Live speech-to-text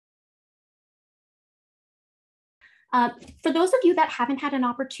Uh, for those of you that haven't had an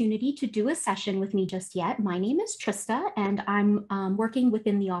opportunity to do a session with me just yet, my name is Trista, and I'm working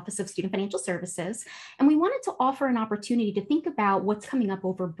within the Office of Student Financial Services. And we wanted to offer an opportunity to think about what's coming up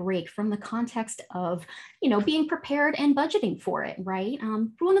over break from the context of, being prepared and budgeting for it, right?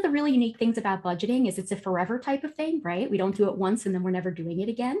 One of the really unique things about budgeting is it's a forever type of thing, right? We don't do it once and then we're never doing it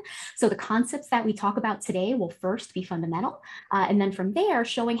again. So the concepts that we talk about today will first be fundamental, and then from there,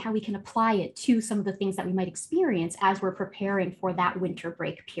 showing how we can apply it to some of the things that we might experience as we're preparing for that winter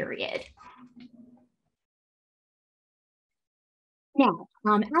break period. Now,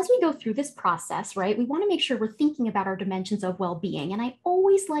 as we go through this process, right, we want to make sure we're thinking about our dimensions of well-being. And I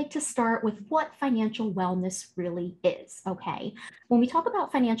always like to start with what financial wellness really is, okay? When we talk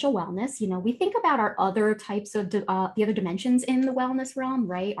about financial wellness, we think about our other types of the other dimensions in the wellness realm,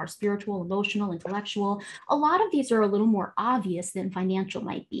 right? Our spiritual, emotional, intellectual. A lot of these are a little more obvious than financial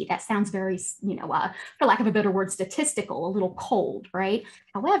might be. That sounds very, for lack of a better word, statistical, a little cold, right?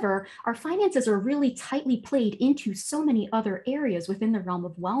 However, our finances are really tightly played into so many other areas within the realm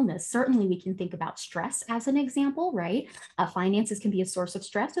of wellness. Certainly, we can think about stress as an example, right? Finances can be a source of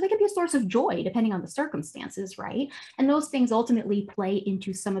stress, or they can be a source of joy, depending on the circumstances, right? And those things ultimately play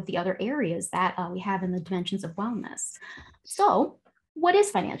into some of the other areas that we have in the dimensions of wellness. So, what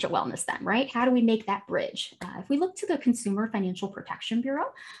is financial wellness then, right? How do we make that bridge? If we look to the Consumer Financial Protection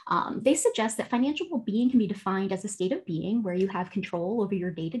Bureau, they suggest that financial well-being can be defined as a state of being where you have control over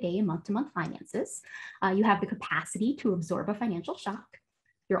your day-to-day and month-to-month finances. You have the capacity to absorb a financial shock.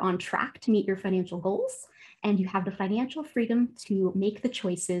 You're on track to meet your financial goals, and you have the financial freedom to make the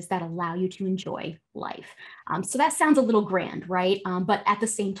choices that allow you to enjoy life. So that sounds a little grand, right? But at the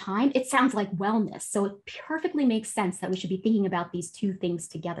same time, it sounds like wellness. So it perfectly makes sense that we should be thinking about these two things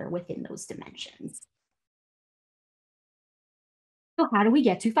together within those dimensions. So how do we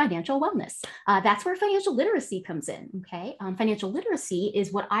get to financial wellness? That's where financial literacy comes in, okay? Financial literacy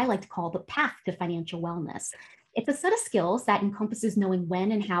is what I like to call the path to financial wellness. It's a set of skills that encompasses knowing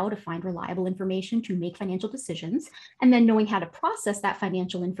when and how to find reliable information to make financial decisions, and then knowing how to process that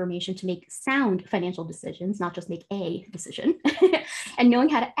financial information to make sound financial decisions, not just make a decision, and knowing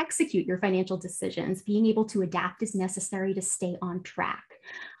how to execute your financial decisions, being able to adapt as necessary to stay on track.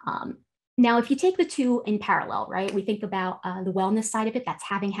 Now, if you take the two in parallel, right, we think about the wellness side of it, that's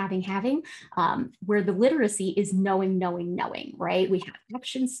having, where the literacy is knowing, right? We have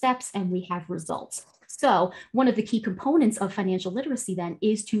action steps and we have results. So one of the key components of financial literacy then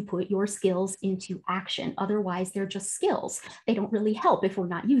is to put your skills into action. Otherwise, they're just skills. They don't really help if we're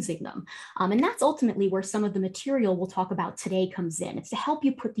not using them. And that's ultimately where some of the material we'll talk about today comes in. It's to help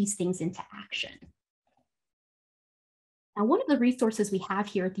you put these things into action. Now, one of the resources we have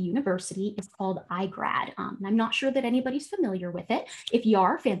here at the university is called iGrad. And I'm not sure that anybody's familiar with it. If you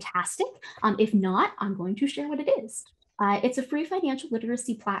are, fantastic. If not, I'm going to share what it is. It's a free financial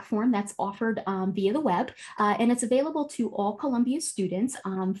literacy platform that's offered via the web, and it's available to all Columbia students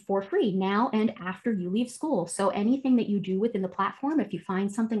for free now and after you leave school. So anything that you do within the platform, if you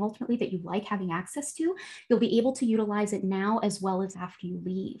find something ultimately that you like having access to, you'll be able to utilize it now as well as after you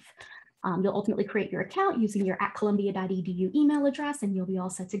leave. You'll ultimately create your account using your @columbia.edu email address, and you'll be all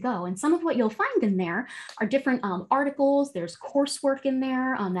set to go. And some of what you'll find in there are different articles. There's coursework in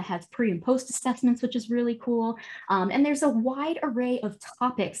there that has pre and post assessments, which is really cool. And there's a wide array of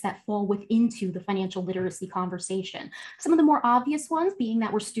topics that fall into the financial literacy conversation. Some of the more obvious ones being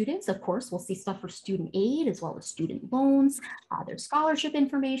that we're students, of course, we'll see stuff for student aid as well as student loans. There's scholarship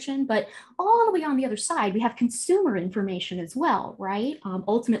information, but all the way on the other side, we have consumer information as well, right?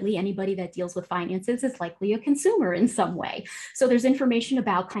 Ultimately, anybody that deals with finances is likely a consumer in some way. So there's information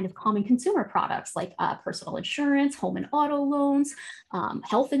about kind of common consumer products like personal insurance, home and auto loans,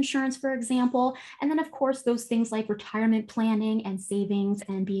 health insurance, for example. And then of course, those things like retirement planning and savings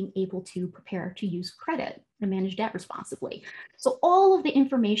and being able to prepare to use credit and manage debt responsibly. So all of the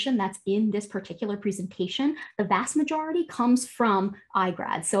information that's in this particular presentation, the vast majority comes from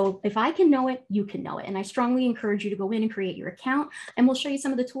iGrad. So if I can know it, you can know it. And I strongly encourage you to go in and create your account, and we'll show you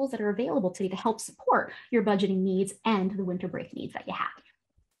some of the tools that are available today to help support your budgeting needs and the winter break needs that you have.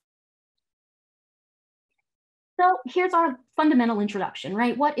 So here's our fundamental introduction,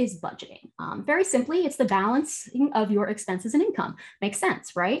 right? What is budgeting? Very simply, it's the balancing of your expenses and income. Makes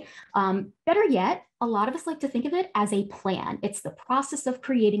sense, right? Better yet, a lot of us like to think of it as a plan. It's the process of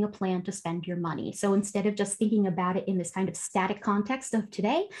creating a plan to spend your money. So instead of just thinking about it in this kind of static context of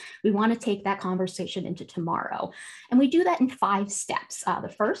today, we want to take that conversation into tomorrow. And we do that in 5 steps.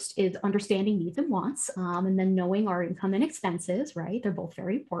 The first is understanding needs and wants, and then knowing our income and expenses, right? They're both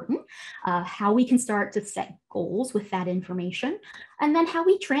very important. How we can start to set goals with that information information, and then how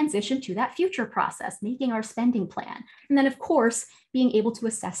we transition to that future process, making our spending plan. And then, of course, being able to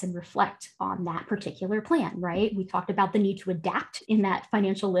assess and reflect on that particular plan, right? We talked about the need to adapt in that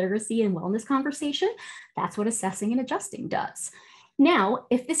financial literacy and wellness conversation. That's what assessing and adjusting does. Now,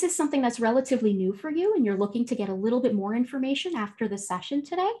 if this is something that's relatively new for you and you're looking to get a little bit more information after the session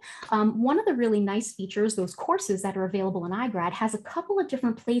today, one of the really nice features, those courses that are available in iGrad, has a couple of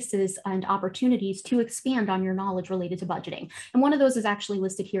different places and opportunities to expand on your knowledge related to budgeting. And one of those is actually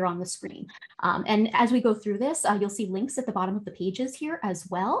listed here on the screen. And as we go through this, you'll see links at the bottom of the pages here as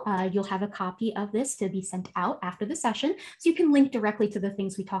well. You'll have a copy of this to be sent out after the session, so you can link directly to the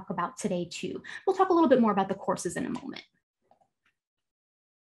things we talk about today too. We'll talk a little bit more about the courses in a moment.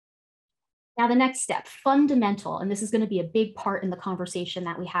 Now, the next step, fundamental, and this is going to be a big part in the conversation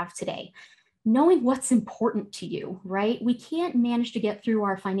that we have today. Knowing what's important to you, right? We can't manage to get through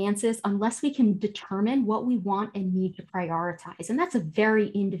our finances unless we can determine what we want and need to prioritize. And that's a very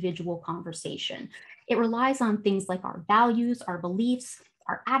individual conversation. It relies on things like our values, our beliefs,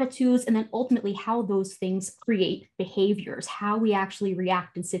 our attitudes, and then ultimately how those things create behaviors, how we actually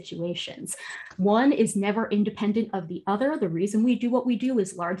react in situations. One is never independent of the other. The reason we do what we do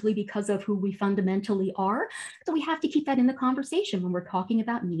is largely because of who we fundamentally are. So we have to keep that in the conversation when we're talking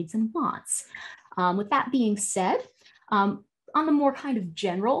about needs and wants. With that being said, on the more kind of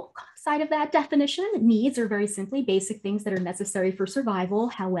general side of that definition, needs are very simply basic things that are necessary for survival.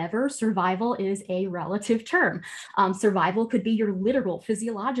 However, survival is a relative term. Survival could be your literal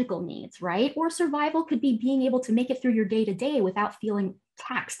physiological needs, right? Or survival could be being able to make it through your day-to-day without feeling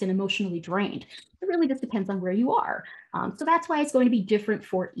taxed and emotionally drained. It really just depends on where you are. So that's why it's going to be different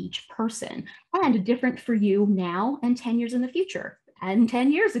for each person and different for you now and 10 years in the future. And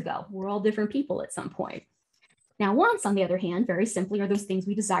 10 years ago, we're all different people at some point. Now, wants, on the other hand, very simply are those things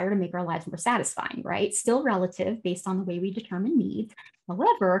we desire to make our lives more satisfying, right? Still relative based on the way we determine needs.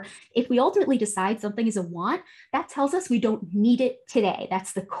 However, if we ultimately decide something is a want, that tells us we don't need it today.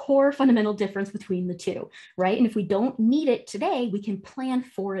 That's the core fundamental difference between the two, right? And if we don't need it today, we can plan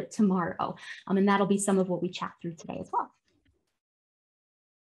for it tomorrow. And that'll be some of what we chat through today as well.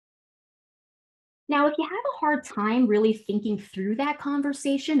 Now, if you have a hard time really thinking through that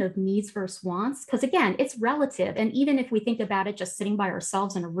conversation of needs versus wants, because again, it's relative. And even if we think about it just sitting by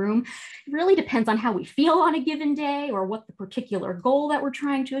ourselves in a room, it really depends on how we feel on a given day or what the particular goal that we're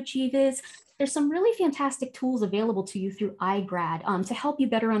trying to achieve is. There's some really fantastic tools available to you through iGrad to help you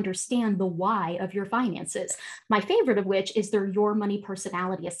better understand the why of your finances. My favorite of which is their Your Money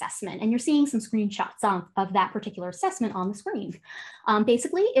Personality Assessment. And you're seeing some screenshots of that particular assessment on the screen.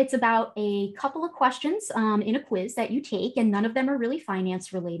 Basically, it's about a couple of questions in a quiz that you take, and none of them are really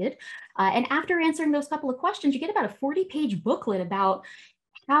finance related. And after answering those couple of questions, you get about a 40-page booklet about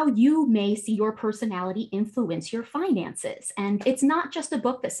how you may see your personality influence your finances. And it's not just a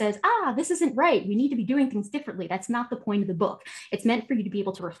book that says, this isn't right, we need to be doing things differently. That's not the point of the book. It's meant for you to be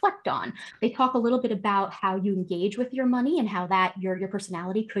able to reflect on. They talk a little bit about how you engage with your money and how that your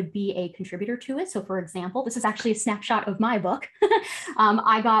personality could be a contributor to it. So for example, this is actually a snapshot of my book.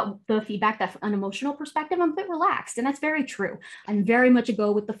 I got the feedback that from an emotional perspective, I'm a bit relaxed, and that's very true. I'm very much a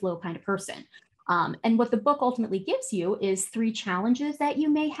go with the flow kind of person. And what the book ultimately gives you is 3 challenges that you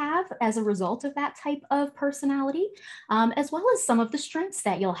may have as a result of that type of personality, as well as some of the strengths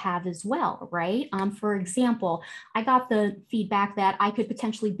that you'll have as well, right? For example, I got the feedback that I could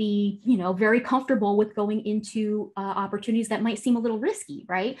potentially be, very comfortable with going into opportunities that might seem a little risky,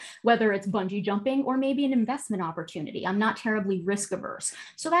 right? Whether it's bungee jumping or maybe an investment opportunity. I'm not terribly risk averse.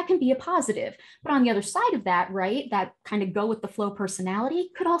 So that can be a positive. But on the other side of that, right, that kind of go with the flow personality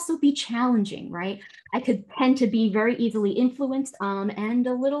could also be challenging, right? I could tend to be very easily influenced and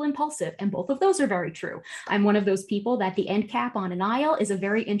a little impulsive, and both of those are very true. I'm one of those people that the end cap on an aisle is a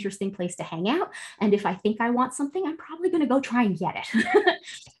very interesting place to hang out, and if I think I want something, I'm probably going to go try and get it.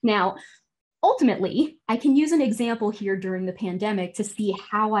 Now, ultimately, I can use an example here during the pandemic to see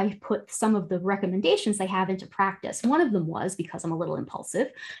how I put some of the recommendations I have into practice. One of them was, because I'm a little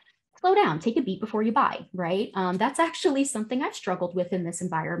impulsive, slow down, take a beat before you buy, right? That's actually something I've struggled with in this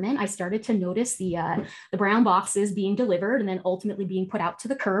environment. I started to notice the brown boxes being delivered and then ultimately being put out to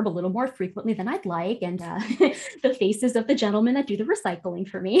the curb a little more frequently than I'd like. And the faces of the gentlemen that do the recycling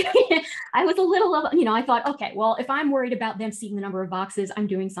for me. I was a little, I thought, okay, well, if I'm worried about them seeing the number of boxes, I'm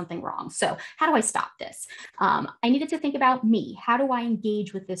doing something wrong. So how do I stop this? I needed to think about me. How do I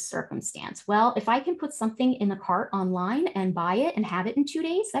engage with this circumstance? Well, if I can put something in the cart online and buy it and have it in 2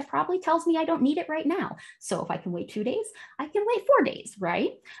 days, that probably probably tells me I don't need it right now. So if I can wait 2 days, I can wait 4 days,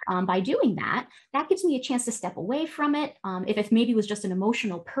 right? By doing that, that gives me a chance to step away from it. If it maybe was just an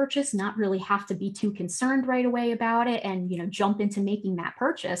emotional purchase, not really have to be too concerned right away about it and jump into making that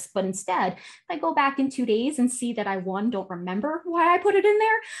purchase. But instead, if I go back in 2 days and see that I, one, don't remember why I put it in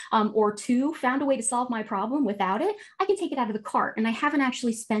there, or two, found a way to solve my problem without it, I can take it out of the cart and I haven't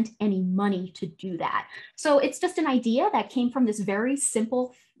actually spent any money to do that. So it's just an idea that came from this very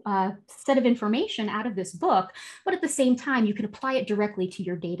simple set of information out of this book, but at the same time, you can apply it directly to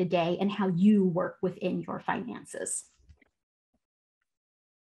your day-to-day and how you work within your finances.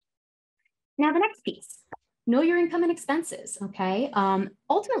 Now, the next piece. Know your income and expenses, okay?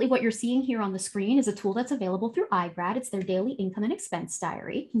 Ultimately, what you're seeing here on the screen is a tool that's available through iGrad. It's their daily income and expense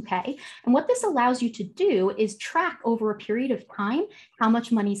diary, okay? And what this allows you to do is track over a period of time how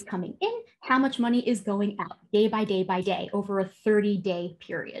much money is coming in, how much money is going out, day by day by day, over a 30-day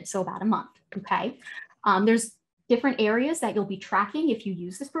period, so about a month, okay? There's different areas that you'll be tracking if you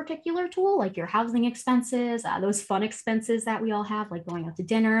use this particular tool, like your housing expenses, those fun expenses that we all have, like going out to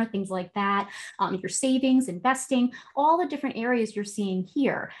dinner, things like that, your savings, investing, all the different areas you're seeing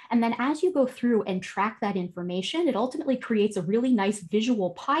here. And then as you go through and track that information, it ultimately creates a really nice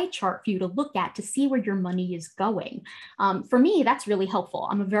visual pie chart for you to look at to see where your money is going. For me, that's really helpful.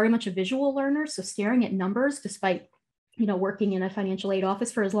 I'm very much a visual learner, so staring at numbers, despite working in a financial aid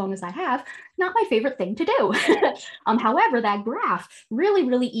office for as long as I have, not my favorite thing to do. However, that graph, really,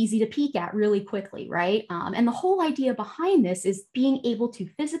 really easy to peek at really quickly, right? And the whole idea behind this is being able to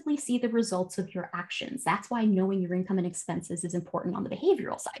physically see the results of your actions. That's why knowing your income and expenses is important on the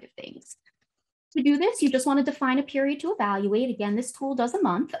behavioral side of things. To do this, you just want to define a period to evaluate. Again, this tool does a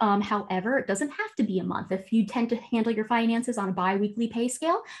month. However, it doesn't have to be a month. If you tend to handle your finances on a bi-weekly pay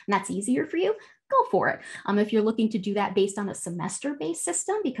scale, and that's easier for you, go for it. If you're looking to do that based on a semester-based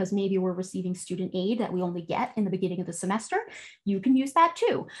system, because maybe we're receiving student aid that we only get in the beginning of the semester, you can use that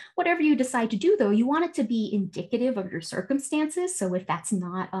too. Whatever you decide to do, though, you want it to be indicative of your circumstances. So if that's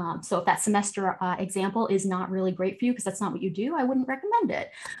not, if that semester example is not really great for you because that's not what you do, I wouldn't recommend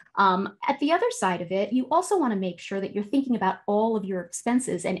it. At the other side of it, you also want to make sure that you're thinking about all of your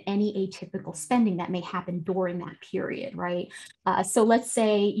expenses and any atypical spending that may happen during that period, right? So let's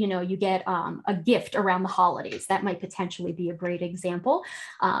say, you get a gift around the holidays. That might potentially be a great example.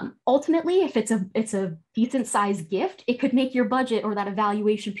 Ultimately, if it's a decent sized gift, it could make your budget or that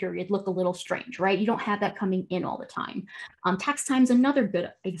evaluation period look a little strange, right? You don't have that coming in all the time. Tax time is another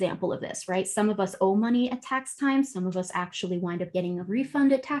good example of this, right? Some of us owe money at tax time. Some of us actually wind up getting a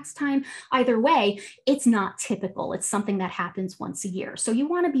refund at tax time. Either way, it's not typical. It's something that happens once a year. So you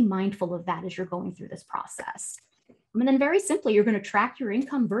want to be mindful of that as you're going through this process. And then very simply, you're going to track your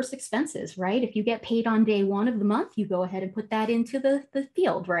income versus expenses, right? If you get paid on day one of the month, you go ahead and put that into the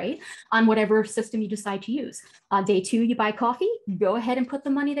field, right? On whatever system you decide to use. Day two, you buy coffee, go ahead and put the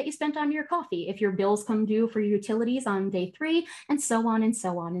money that you spent on your coffee. If your bills come due for your utilities on day three, and so on and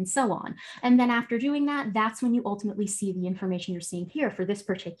so on and so on. And then after doing that, that's when you ultimately see the information you're seeing here for this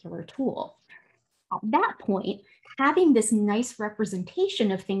particular tool. At that point, having this nice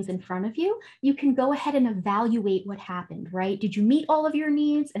representation of things in front of you, you can go ahead and evaluate what happened, right? Did you meet all of your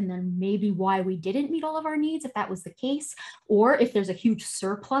needs? And then maybe why we didn't meet all of our needs, if that was the case. Or if there's a huge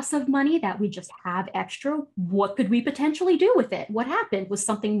surplus of money that we just have extra, what could we potentially do with it? What happened? Was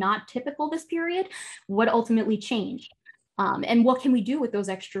something not typical this period? What ultimately changed? And what can we do with those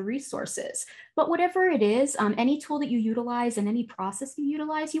extra resources? But whatever it is, any tool that you utilize and any process you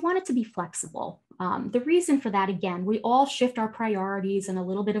utilize, you want it to be flexible. The reason for that, again, we all shift our priorities and a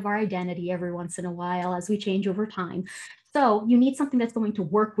little bit of our identity every once in a while as we change over time. So you need something that's going to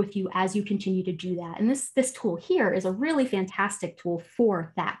work with you as you continue to do that. And this tool here is a really fantastic tool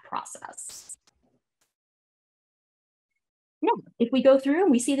for that process. Now, if we go through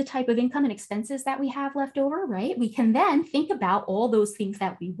and we see the type of income and expenses that we have left over, right, we can then think about all those things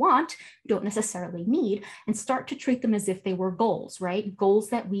that we want, don't necessarily need, and start to treat them as if they were goals, right?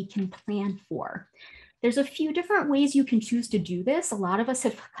 Goals that we can plan for. There's a few different ways you can choose to do this. A lot of us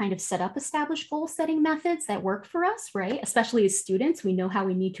have kind of set up established goal setting methods that work for us, right? Especially as students, we know how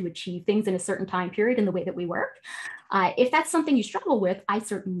we need to achieve things in a certain time period in the way that we work. If that's something you struggle with, I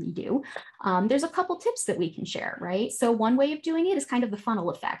certainly do. There's a couple tips that we can share, right? So one way of doing it is kind of the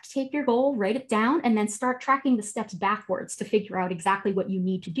funnel effect. Take your goal, write it down, and then start tracking the steps backwards to figure out exactly what you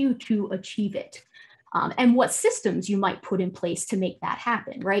need to do to achieve it. And what systems you might put in place to make that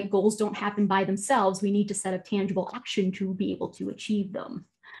happen, right? Goals don't happen by themselves. We need to set up tangible action to be able to achieve them.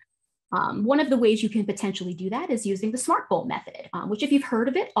 One of the ways you can potentially do that is using the SMART goal method, which if you've heard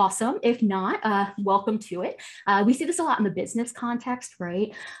of it, awesome. If not, welcome to it. We see this a lot in the business context,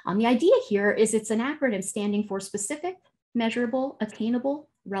 right? The idea here is it's an acronym standing for specific, measurable, attainable,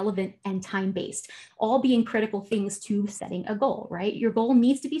 relevant, and time-based, all being critical things to setting a goal, right? Your goal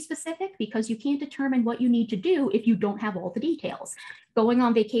needs to be specific because you can't determine what you need to do if you don't have all the details. Going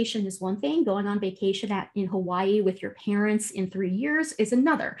on vacation is one thing. Going on vacation in Hawaii with your parents in 3 years is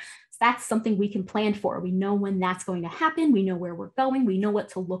another. That's something we can plan for. We know when that's going to happen. We know where we're going. We know what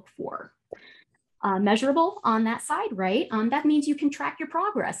to look for. Measurable on that side, right? That means you can track your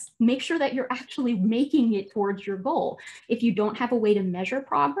progress. Make sure that you're actually making it towards your goal. If you don't have a way to measure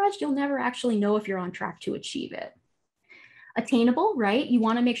progress, you'll never actually know if you're on track to achieve it. Attainable, right? You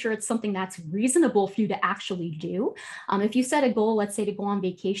want to make sure it's something that's reasonable for you to actually do. If you set a goal, let's say to go on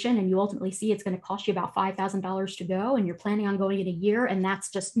vacation, and you ultimately see it's going to cost you about $5,000 to go, and you're planning on going in a year, and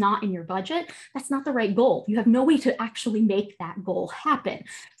that's just not in your budget, that's not the right goal. You have no way to actually make that goal happen.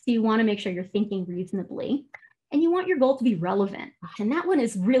 So you want to make sure you're thinking reasonably. And you want your goal to be relevant. And that one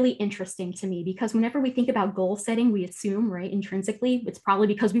is really interesting to me because whenever we think about goal setting, we assume, right, intrinsically, it's probably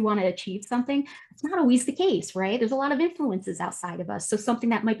because we want to achieve something. It's not always the case, right? There's a lot of influences outside of us. So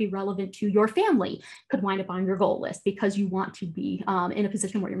something that might be relevant to your family could wind up on your goal list because you want to be in a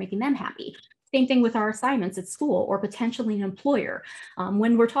position where you're making them happy. Same thing with our assignments at school or potentially an employer.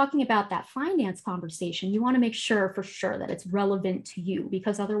 When we're talking about that finance conversation, you want to make sure for sure that it's relevant to you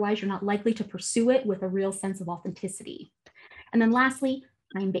because otherwise you're not likely to pursue it with a real sense of authenticity. And then lastly,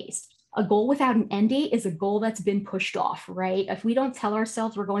 time-based. A goal without an end date is a goal that's been pushed off, right? If we don't tell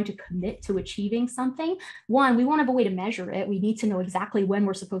ourselves we're going to commit to achieving something, one, we won't have a way to measure it. We need to know exactly when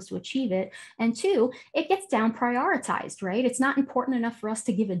we're supposed to achieve it. And two, it gets down prioritized, right? It's not important enough for us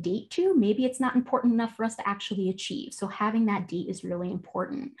to give a date to. Maybe it's not important enough for us to actually achieve. So having that date is really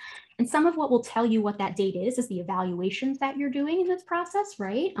important. And some of what will tell you what that date is the evaluations that you're doing in this process,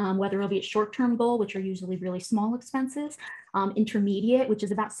 right? Whether it'll be a short-term goal, which are usually really small expenses, intermediate, which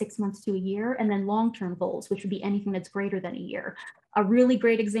is about 6 months to a year, and then long-term goals, which would be anything that's greater than a year. A really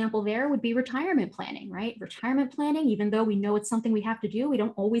great example there would be retirement planning, right? Retirement planning, even though we know it's something we have to do, we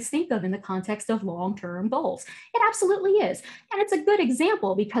don't always think of in the context of long-term goals. It absolutely is. And it's a good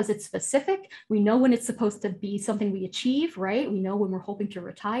example because it's specific. We know when it's supposed to be something we achieve, right? We know when we're hoping to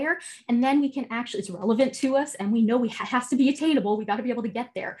retire. And then we can actually, it's relevant to us and we know it has to be attainable. We got to be able to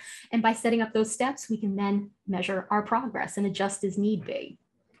get there. And by setting up those steps, we can then measure our progress and adjust as need be.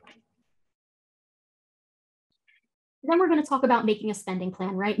 Then we're going to talk about making a spending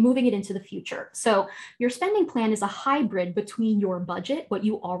plan, right? Moving it into the future. So your spending plan is a hybrid between your budget, what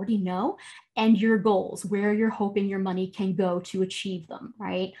you already know, and your goals, where you're hoping your money can go to achieve them,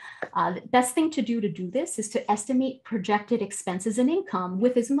 right? The best thing to do this is to estimate projected expenses and income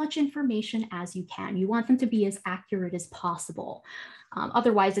with as much information as you can. You want them to be as accurate as possible.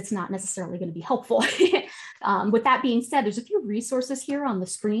 Otherwise, it's not necessarily going to be helpful. With that being said, there's a few resources here on the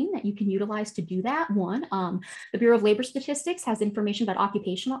screen that you can utilize to do that. One, the Bureau of Labor Statistics has information about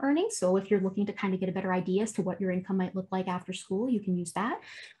occupational earnings. So if you're looking to kind of get a better idea as to what your income might look like after school, you can use that.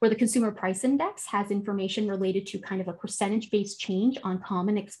 Where the Consumer Price Index has information related to kind of a percentage-based change on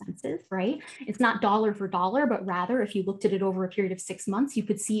common expenses, right? It's not dollar for dollar, but rather if you looked at it over a period of 6 months, you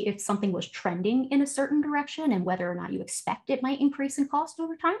could see if something was trending in a certain direction and whether or not you expect it might increase in cost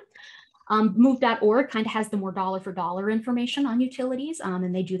over time. Move.org kind of has the more dollar for dollar information on utilities,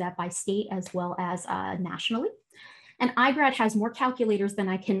 and they do that by state as well as nationally. And iGrad has more calculators than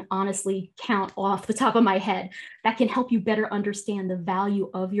I can honestly count off the top of my head that can help you better understand the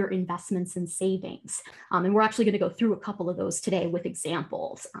value of your investments and savings. And we're actually going to go through a couple of those today with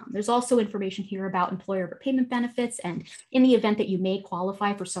examples. There's also information here about employer repayment benefits, and in the event that you may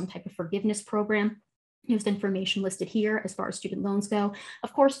qualify for some type of forgiveness program, there's information listed here as far as student loans go.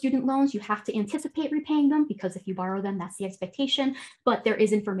 Of course, student loans, you have to anticipate repaying them because if you borrow them, that's the expectation. But there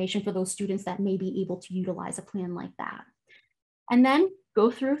is information for those students that may be able to utilize a plan like that. And then go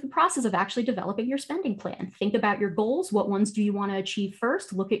through the process of actually developing your spending plan. Think about your goals. What ones do you want to achieve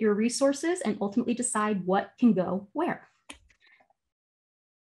first? Look at your resources and ultimately decide what can go where.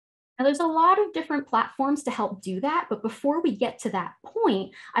 Now, there's a lot of different platforms to help do that, but before we get to that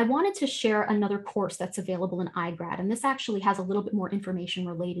point, I wanted to share another course that's available in iGrad, and this actually has a little bit more information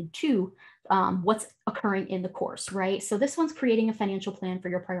related to what's occurring in the course, right? So this one's creating a financial plan for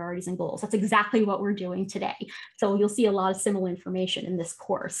your priorities and goals. That's exactly what we're doing today. So you'll see a lot of similar information in this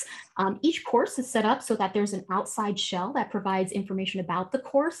course. Each course is set up so that there's an outside shell that provides information about the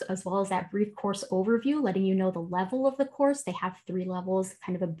course, as well as that brief course overview, letting you know the level of the course. They have 3 levels,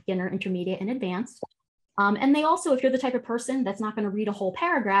 kind of a beginner, intermediate, and advanced. And they also, if you're the type of person that's not going to read a whole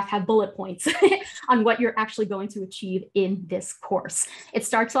paragraph, have bullet points on what you're actually going to achieve in this course. It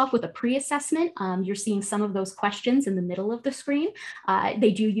starts off with a pre-assessment. You're seeing some of those questions in the middle of the screen.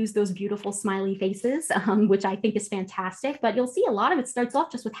 They do use those beautiful smiley faces, which I think is fantastic, but you'll see a lot of it starts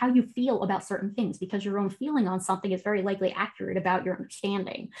off just with how you feel about certain things, because your own feeling on something is very likely accurate about your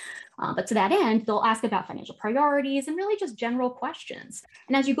understanding. But to that end, they'll ask about financial priorities and really just general questions.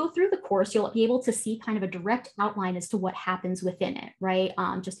 And as you go through the course, you'll be able to see kind of a direct outline as to what happens within it, right?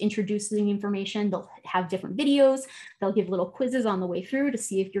 Just introducing information. They'll have different videos. They'll give little quizzes on the way through to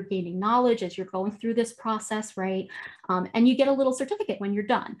see if you're gaining knowledge as you're going through this process, right? And you get a little certificate when you're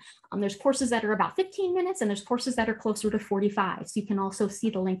done. There's courses that are about 15 minutes and there's courses that are closer to 45. So you can also see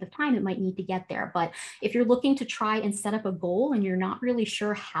the length of time it might need to get there. But if you're looking to try and set up a goal and you're not really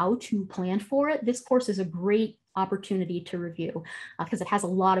sure how to plan for it, this course is a great opportunity to review because it has a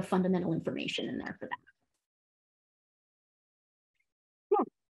lot of fundamental information in there for that.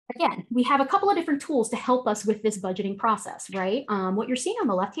 Again, we have a couple of different tools to help us with this budgeting process, right? What you're seeing on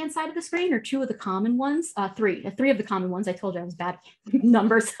the left-hand side of the screen are two of the common ones, three of the common ones. I told you I was bad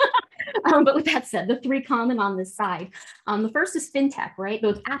numbers. But with that said, the three common on this side, the first is fintech, right?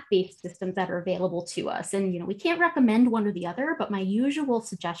 Those app-based systems that are available to us. And, we can't recommend one or the other, but my usual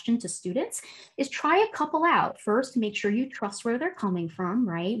suggestion to students is try a couple out. First, make sure you trust where they're coming from,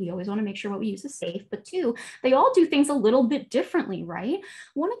 right? We always want to make sure what we use is safe, but two, they all do things a little bit differently, right?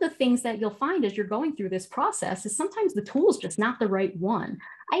 One of the things that you'll find as you're going through this process is sometimes the tool is just not the right one.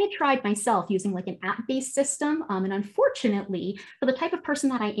 I had tried myself using like an app-based system. And unfortunately, for the type of person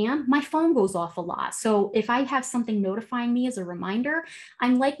that I am, my phone goes off a lot. So if I have something notifying me as a reminder,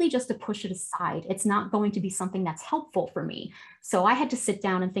 I'm likely just to push it aside. It's not going to be something that's helpful for me. So I had to sit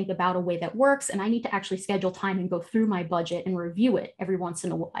down and think about a way that works. And I need to actually schedule time and go through my budget and review it every once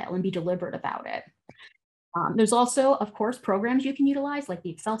in a while and be deliberate about it. There's also, of course, programs you can utilize, like the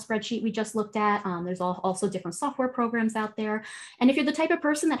Excel spreadsheet we just looked at. There's also different software programs out there. And if you're the type of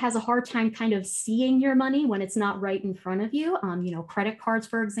person that has a hard time kind of seeing your money when it's not right in front of you, credit cards,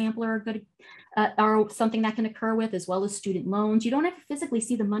 for example, are good, are something that can occur with, as well as student loans. You don't have to physically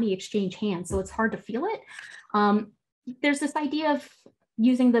see the money exchange hands, so it's hard to feel it. There's this idea of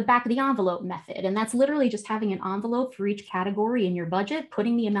using the back of the envelope method. And that's literally just having an envelope for each category in your budget,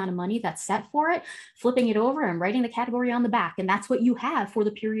 putting the amount of money that's set for it, flipping it over and writing the category on the back. And that's what you have for the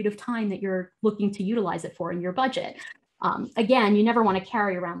period of time that you're looking to utilize it for in your budget. Again, you never want to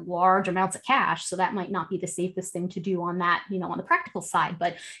carry around large amounts of cash, so that might not be the safest thing to do on that, on the practical side.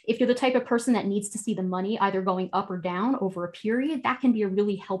 But if you're the type of person that needs to see the money either going up or down over a period, that can be a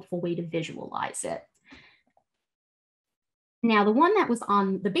really helpful way to visualize it. Now, the one that was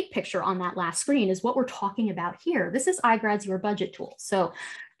on the big picture on that last screen is what we're talking about here. This is iGrad's Your Budget tool. So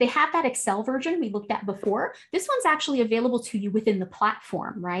they have that Excel version we looked at before. This one's actually available to you within the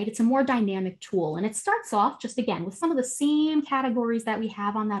platform, right? It's a more dynamic tool. And it starts off just, again, with some of the same categories that we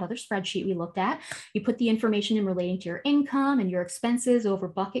have on that other spreadsheet we looked at. You put the information in relating to your income and your expenses over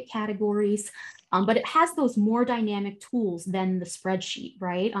bucket categories. But it has those more dynamic tools than the spreadsheet,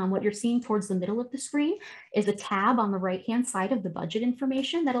 right? What you're seeing towards the middle of the screen is a tab on the right-hand side of the budget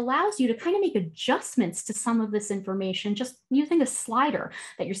information that allows you to kind of make adjustments to some of this information just using a slider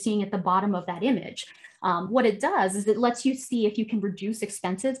that you're seeing at the bottom of that image. What it does is it lets you see if you can reduce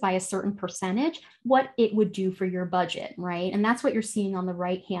expenses by a certain percentage, what it would do for your budget, right? And that's what you're seeing on the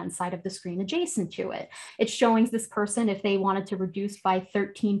right-hand side of the screen adjacent to it. It's showing this person if they wanted to reduce by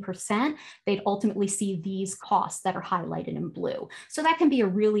 13%, they'd ultimately see these costs that are highlighted in blue. So that can be a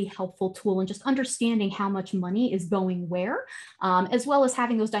really helpful tool in just understanding how much money is going where, as well as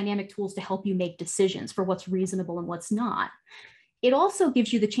having those dynamic tools to help you make decisions for what's reasonable and what's not. It also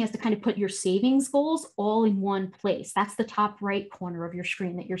gives you the chance to kind of put your savings goals all in one place. That's the top right corner of your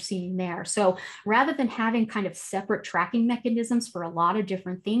screen that you're seeing there. So rather than having kind of separate tracking mechanisms for a lot of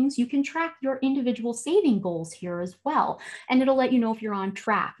different things, you can track your individual saving goals here as well. And it'll let you know if you're on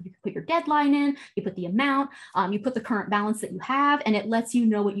track. You can put your deadline in, you put the amount, you put the current balance that you have, and it lets you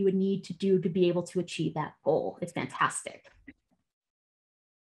know what you would need to do to be able to achieve that goal. It's fantastic.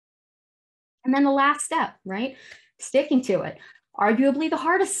 And then the last step, right? Sticking to it. Arguably the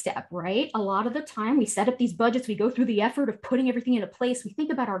hardest step, right? A lot of the time we set up these budgets, we go through the effort of putting everything into place, we think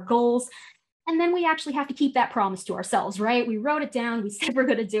about our goals, And then we actually have to keep that promise to ourselves, right? We wrote it down, we said we're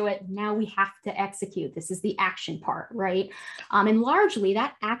going to do it. Now we have to execute. This is the action part, right? And largely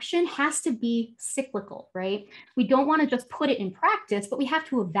that action has to be cyclical, right? We don't want to just put it in practice, but we have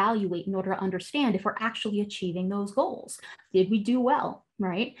to evaluate in order to understand if we're actually achieving those goals. Did we do well,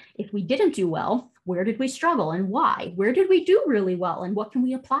 right? If we didn't do well, where did we struggle and why? Where did we do really well? And what can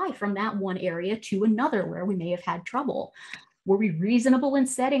we apply from that one area to another where we may have had trouble? Were we reasonable in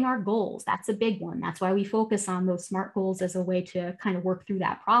setting our goals? That's a big one. That's why we focus on those SMART goals as a way to kind of work through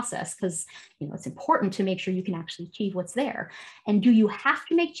that process, because it's important to make sure you can actually achieve what's there. And do you have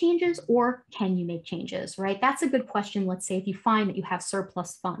to make changes, or can you make changes, right? That's a good question. Let's say if you find that you have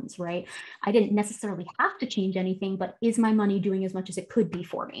surplus funds, right? I didn't necessarily have to change anything, but is my money doing as much as it could be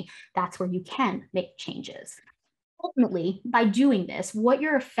for me? That's where you can make changes. Ultimately, by doing this, what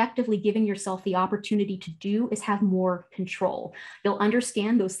you're effectively giving yourself the opportunity to do is have more control. You'll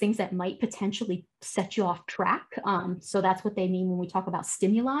understand those things that might potentially set you off track. So that's what they mean when we talk about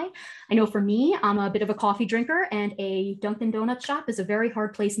stimuli. I know for me, I'm a bit of a coffee drinker, and a Dunkin' Donuts shop is a very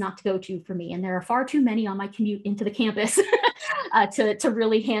hard place not to go to for me. And there are far too many on my commute into the campus to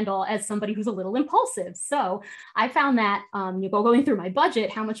really handle as somebody who's a little impulsive. So I found that going through my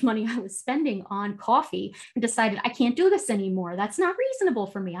budget, how much money I was spending on coffee, and decided I can't do this anymore. That's not reasonable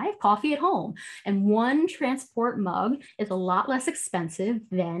for me. I have coffee at home, and one transport mug is a lot less expensive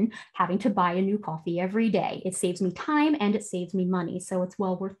than having to buy a new coffee every day. It saves me time and it saves me money. So it's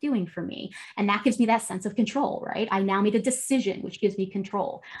well worth doing for me. And that gives me that sense of control, right? I now made a decision, which gives me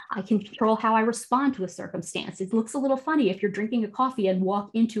control. I can control how I respond to a circumstance. It looks a little funny if you're drinking a coffee and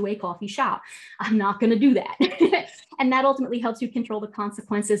walk into a coffee shop. I'm not going to do that. And that ultimately helps you control the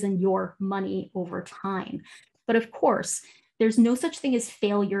consequences and your money over time. But of course, there's no such thing as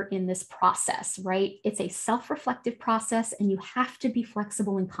failure in this process, right? It's a self-reflective process, and you have to be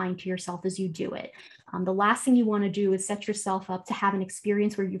flexible and kind to yourself as you do it. The last thing you want to do is set yourself up to have an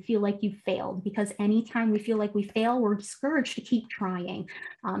experience where you feel like you failed, because anytime we feel like we fail, we're discouraged to keep trying.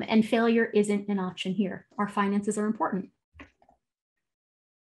 And failure isn't an option here. Our finances are important.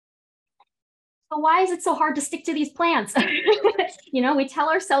 So why is it so hard to stick to these plans? We tell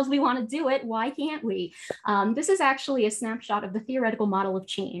ourselves we want to do it. Why can't we? This is actually a snapshot of the theoretical model of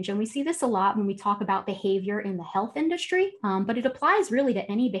change. And we see this a lot when we talk about behavior in the health industry, but it applies really to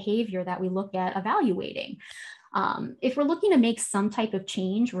any behavior that we look at evaluating. If we're looking to make some type of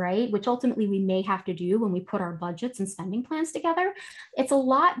change, right, which ultimately we may have to do when we put our budgets and spending plans together, it's a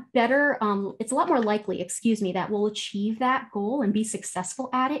lot better, it's a lot more likely, that we'll achieve that goal and be successful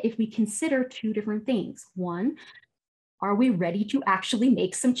at it if we consider two different things. One, are we ready to actually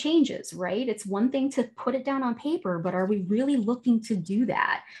make some changes, right? It's one thing to put it down on paper, but are we really looking to do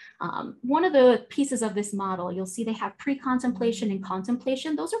that? One of the pieces of this model, you'll see they have pre-contemplation and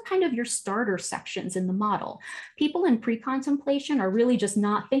contemplation. Those are kind of your starter sections in the model. People in pre-contemplation are really just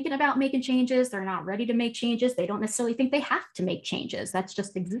not thinking about making changes. They're not ready to make changes. They don't necessarily think they have to make changes. That's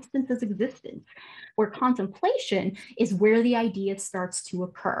just existence as existence. Where contemplation is where the idea starts to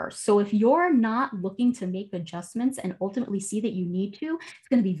occur. So if you're not looking to make adjustments and ultimately see that you need to, it's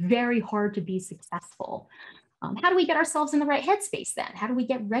going to be very hard to be successful. How do we get ourselves in the right headspace then? How do we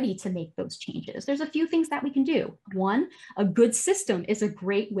get ready to make those changes? There's a few things that we can do. One, a good system is a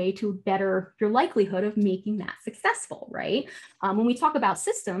great way to better your likelihood of making that successful, right? When we talk about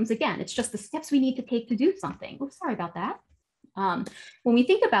systems, again, it's just the steps we need to take to do something. Oh, sorry about that. When we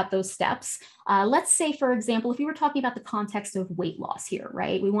think about those steps, let's say, for example, if we were talking about the context of weight loss here,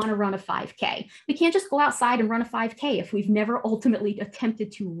 right? We want to run a 5K. We can't just go outside and run a 5K if we've never ultimately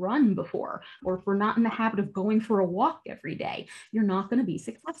attempted to run before, or if we're not in the habit of going for a walk every day. You're not going to be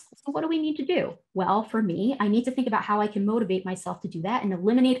successful. So what do we need to do? Well, for me, I need to think about how I can motivate myself to do that and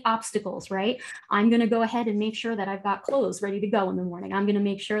eliminate obstacles, right? I'm going to go ahead and make sure that I've got clothes ready to go in the morning. I'm going to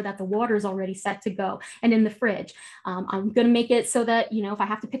make sure that the water is already set to go and in the fridge. I'm going to make it so that, if I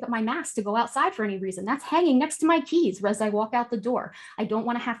have to pick up my mask to go outside for any reason, that's hanging next to my keys as I walk out the door. I don't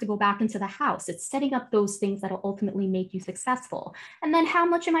want to have to go back into the house. It's setting up those things that'll ultimately make you successful. And then how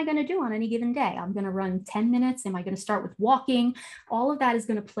much am I going to do on any given day? I'm going to run 10 minutes. Am I going to start with walking? All of that is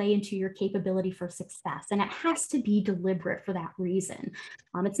going to play into your capability for success. And it has to be deliberate for that reason.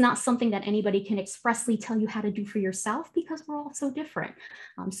 It's not something that anybody can expressly tell you how to do for yourself, because we're all so different.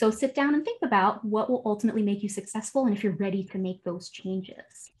 So sit down and think about what will ultimately make you successful, and if you're ready to make those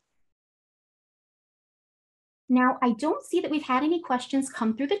changes. Now, I don't see that we've had any questions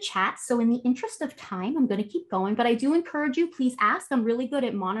come through the chat. So in the interest of time, I'm going to keep going, but I do encourage you, please ask. I'm really good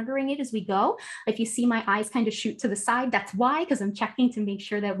at monitoring it as we go. If you see my eyes kind of shoot to the side, that's why, because I'm checking to make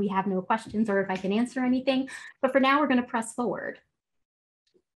sure that we have no questions or if I can answer anything. But for now, we're going to press forward.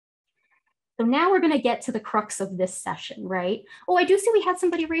 So now we're going to get to the crux of this session, right? Oh, I do see we had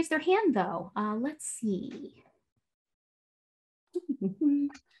somebody raise their hand though. Let's see.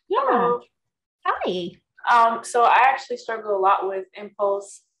 Yeah. Hello. Hi. So I actually struggle a lot with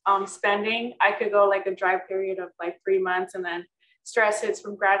impulse spending. I could go like a dry period of like 3 months, and then stress hits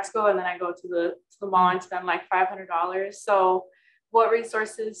from grad school, and then I go to the mall and spend like $500. So what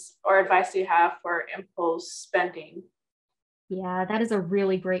resources or advice do you have for impulse spending? Yeah, that is a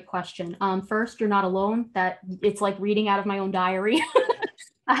really great question. First, you're not alone. That it's like reading out of my own diary.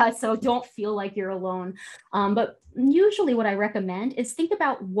 So don't feel like you're alone. But usually what I recommend is think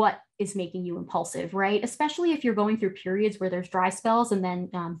about what is making you impulsive, right? Especially if you're going through periods where there's dry spells and then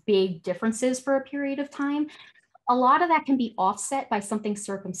big differences for a period of time. A lot of that can be offset by something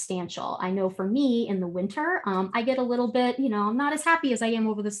circumstantial. I know for me in the winter, I get a little bit, I'm not as happy as I am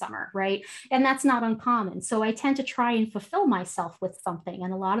over the summer, right? And that's not uncommon. So I tend to try and fulfill myself with something.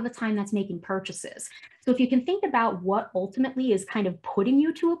 And a lot of the time that's making purchases. So if you can think about what ultimately is kind of putting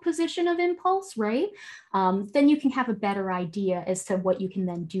you to a position of impulse, right? Then you can have a better idea as to what you can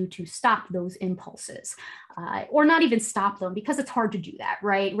then do to stop those impulses. Or not even stop them, because it's hard to do that,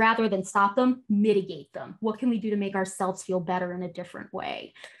 right? Rather than stop them, mitigate them. What can we do to make ourselves feel better in a different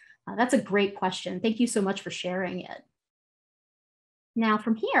way? That's a great question. Thank you so much for sharing it. Now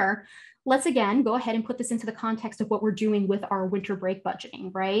from here, let's again go ahead and put this into the context of what we're doing with our winter break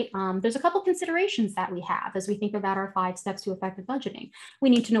budgeting, right? There's a couple considerations that we have as we think about our 5 steps to effective budgeting. We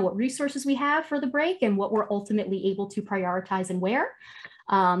need to know what resources we have for the break and what we're ultimately able to prioritize and where.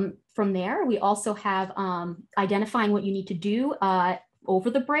 From there, we also have identifying what you need to do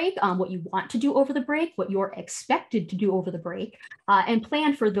over the break, what you want to do over the break, what you're expected to do over the break, and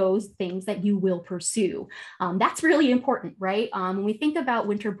plan for those things that you will pursue. That's really important, right? When we think about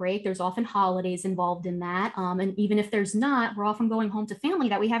winter break, there's often holidays involved in that. And even if there's not, we're often going home to family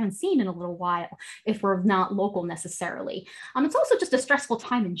that we haven't seen in a little while, if we're not local necessarily. It's also just a stressful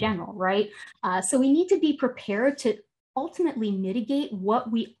time in general, right? So we need to be prepared to ultimately mitigate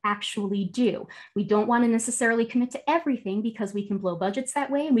what we actually do. We don't want to necessarily commit to everything because we can blow budgets that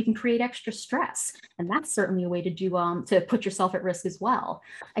way and we can create extra stress. And that's certainly a way to do to put yourself at risk as well.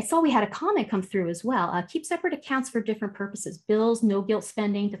 I saw we had a comment come through as well. Keep separate accounts for different purposes. Bills, no guilt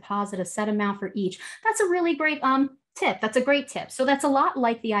spending, deposit a set amount for each. That's a really great tip. That's a great tip. So that's a lot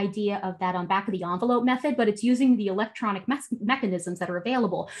like the idea of that on back of the envelope method, but it's using the electronic mechanisms that are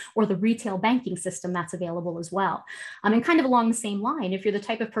available, or the retail banking system that's available as well. And kind of along the same line, if you're the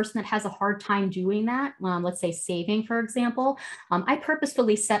type of person that has a hard time doing that, let's say saving, for example, I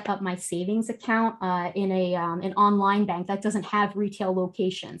purposefully set up my savings account in an online bank that doesn't have retail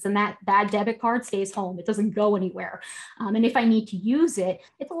locations, and that debit card stays home. It doesn't go anywhere. And if I need to use it,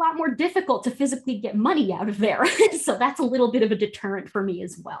 it's a lot more difficult to physically get money out of there. So that's a little bit of a deterrent for me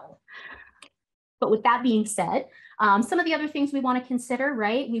as well. But with that being said, some of the other things we want to consider,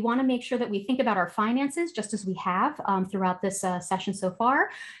 right? We want to make sure that we think about our finances just as we have throughout this session so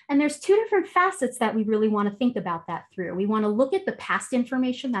far. And there's 2 different facets that we really want to think about that through. We want to look at the past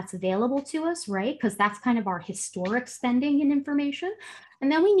information that's available to us, right? Because that's kind of our historic spending and information.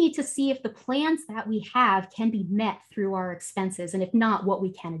 And then we need to see if the plans that we have can be met through our expenses, and if not, what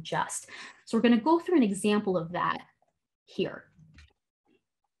we can adjust. So we're going to go through an example of that here.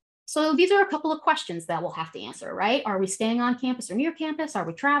 So these are a couple of questions that we'll have to answer, right? Are we staying on campus or near campus? Are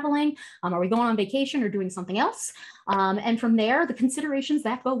we traveling? Are we going on vacation or doing something else? And from there, the considerations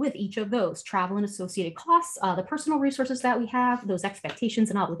that go with each of those: travel and associated costs, the personal resources that we have, those expectations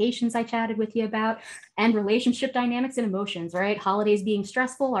and obligations I chatted with you about, and relationship dynamics and emotions, right? Holidays being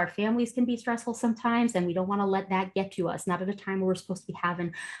stressful, our families can be stressful sometimes, and we don't want to let that get to us, not at a time where we're supposed to be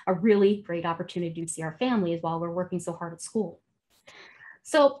having a really great opportunity to see our families while we're working so hard at school.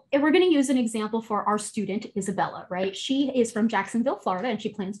 So if we're going to use an example for our student, Isabella, right? She is from Jacksonville, Florida, and she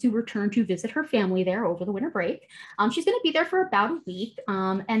plans to return to visit her family there over the winter break. She's going to be there for about a week,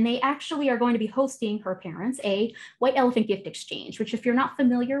 and they actually are going to be hosting her parents a white elephant gift exchange, which, if you're not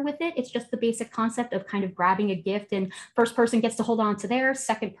familiar with it, it's just the basic concept of kind of grabbing a gift, and first person gets to hold on to theirs,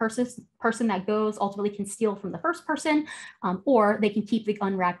 second person that goes ultimately can steal from the first person, or they can keep the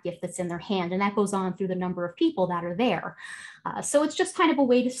unwrapped gift that's in their hand, and that goes on through the number of people that are there. So it's just kind of a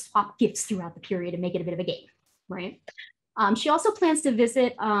way to swap gifts throughout the period and make it a bit of a game, right? She also plans to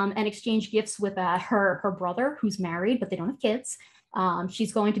visit and exchange gifts with her brother, who's married, but they don't have kids.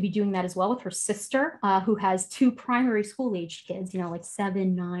 She's going to be doing that as well with her sister, who has 2 primary school aged kids, like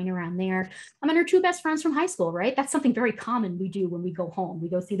 7, 9, around there. And her 2 best friends from high school, right? That's something very common we do when we go home. We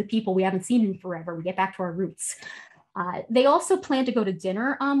go see the people we haven't seen in forever. We get back to our roots. They also plan to go to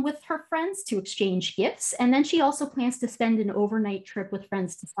dinner with her friends to exchange gifts. And then she also plans to spend an overnight trip with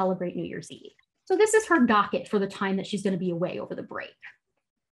friends to celebrate New Year's Eve. So this is her docket for the time that she's going to be away over the break.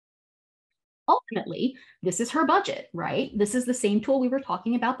 Ultimately, this is her budget, right? This is the same tool we were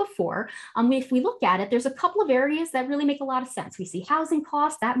talking about before. If we look at it, there's a couple of areas that really make a lot of sense. We see housing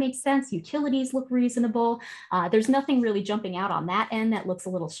costs, that makes sense. Utilities look reasonable. There's nothing really jumping out on that end that looks a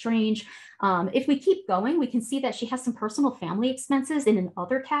little strange. If we keep going, we can see that she has some personal family expenses in an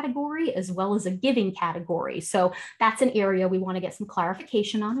other category as well as a giving category. So that's an area we want to get some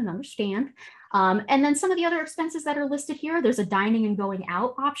clarification on and understand. And then some of the other expenses that are listed here, there's a dining and going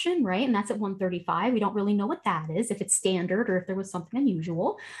out option, right? And that's at $135. We don't really know what that is, if it's standard or if there was something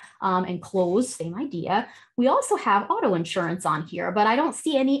unusual. And clothes, same idea. We also have auto insurance on here, but I don't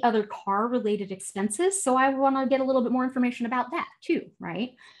see any other car related expenses. So I want to get a little bit more information about that too,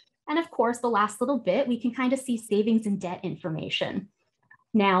 right? And of course, the last little bit, we can kind of see savings and debt information.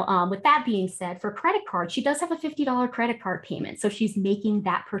 Now, with that being said, for credit card, she does have a $50 credit card payment. So she's making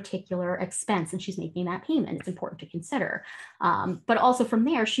that particular expense and she's making that payment. It's important to consider. But also from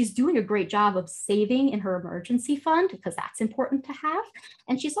there, she's doing a great job of saving in her emergency fund because that's important to have.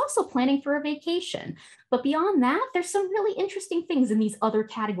 And she's also planning for a vacation. But beyond that, there's some really interesting things in these other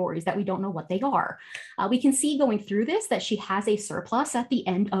categories that we don't know what they are. We can see going through this that she has a surplus at the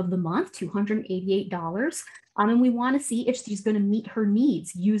end of the month, $288. And we want to see if she's going to meet her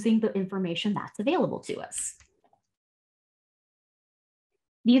needs using the information that's available to us.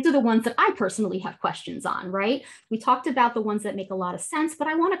 These are the ones that I personally have questions on, right? We talked about the ones that make a lot of sense, but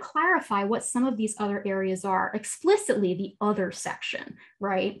I want to clarify what some of these other areas are explicitly, the other section,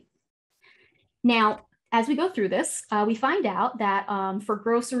 right? Now, as we go through this, we find out that for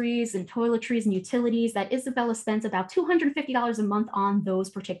groceries and toiletries and utilities, that Isabella spends about $250 a month on those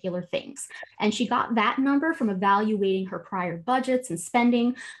particular things. And she got that number from evaluating her prior budgets and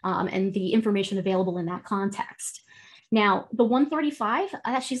spending and the information available in that context. Now, the 135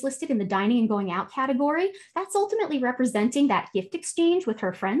 that she's listed in the dining and going out category, that's ultimately representing that gift exchange with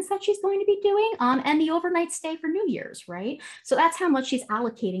her friends that she's going to be doing and the overnight stay for New Year's, right? So that's how much she's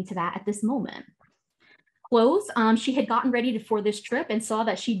allocating to that at this moment. Clothes, she had gotten ready for this trip and saw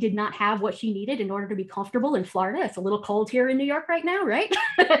that she did not have what she needed in order to be comfortable in Florida. It's a little cold here in New York right now, right?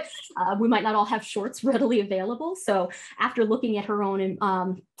 We might not all have shorts readily available. So after looking at her own,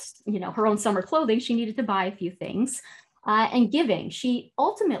 her own summer clothing, she needed to buy a few things. And giving, she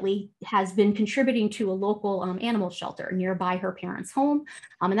ultimately has been contributing to a local animal shelter nearby her parents' home.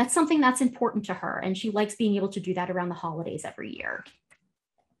 And that's something that's important to her. And she likes being able to do that around the holidays every year.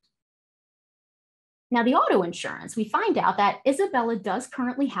 Now, the auto insurance, we find out that Isabella does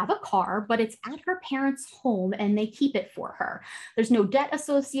currently have a car, but it's at her parents' home and they keep it for her. There's no debt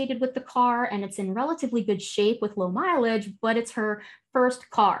associated with the car and it's in relatively good shape with low mileage, but it's her first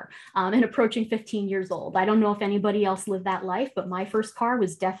car and approaching 15 years old. I don't know if anybody else lived that life, but my first car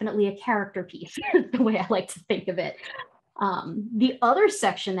was definitely a character piece, the way I like to think of it. The other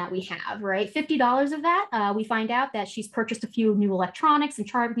section that we have, right, $50 of that, we find out that she's purchased a few new electronics and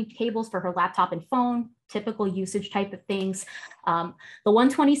charging cables for her laptop and phone, typical usage type of things. The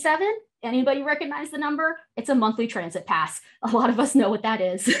 127, anybody recognize the number? It's a monthly transit pass. A lot of us know what that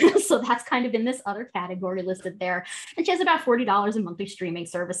is. So that's kind of in this other category listed there. And she has about $40 in monthly streaming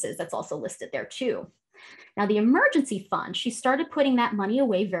services. That's also listed there too. Now, the emergency fund, she started putting that money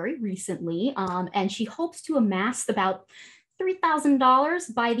away very recently, and she hopes to amass about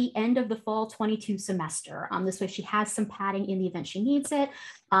 $3,000 by the end of the fall 22 semester. This way she has some padding in the event she needs it.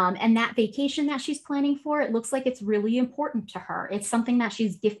 And that vacation that she's planning for, it looks like it's really important to her. It's something that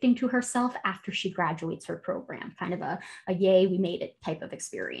she's gifting to herself after she graduates her program, kind of a yay, we made it type of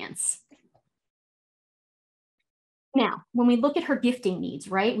experience. Now, when we look at her gifting needs,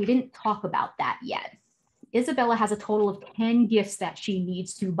 right, we didn't talk about that yet. Isabella has a total of 10 gifts that she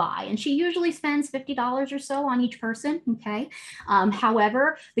needs to buy, and she usually spends $50 or so on each person, okay?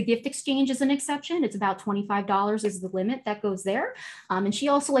 However, the gift exchange is an exception. It's about $25 is the limit that goes there. And she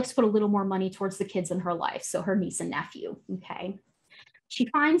also likes to put a little more money towards the kids in her life, so her niece and nephew, okay? She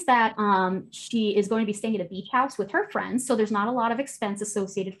finds that she is going to be staying at a beach house with her friends. So there's not a lot of expense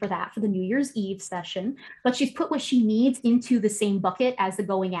associated for that for the New Year's Eve session, but she's put what she needs into the same bucket as the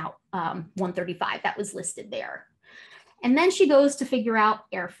going out 135 that was listed there. And then she goes to figure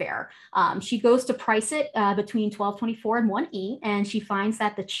out airfare. She goes to price it between $12.24 and $1.08, and she finds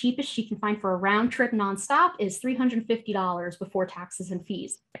that the cheapest she can find for a round trip nonstop is $350 before taxes and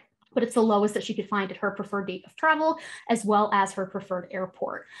fees. But it's the lowest that she could find at her preferred date of travel, as well as her preferred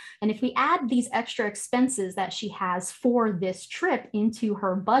airport. And if we add these extra expenses that she has for this trip into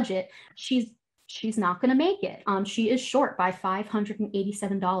her budget, she's she's not going to make it. She is short by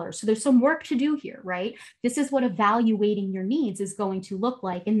 $587. So there's some work to do here, right? This is what evaluating your needs is going to look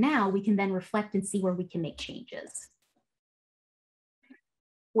like. And now we can then reflect and see where we can make changes.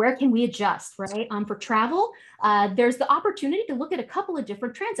 Where can we adjust, right? For travel, there's the opportunity to look at a couple of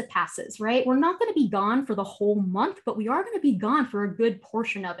different transit passes, right? We're not going to be gone for the whole month, but we are going to be gone for a good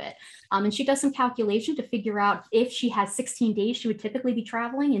portion of it. And she does some calculation to figure out if she has 16 days, she would typically be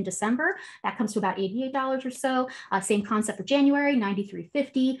traveling in December. That comes to about $88 or so. Same concept for January,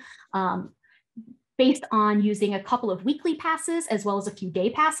 $93.50. Based on using a couple of weekly passes as well as a few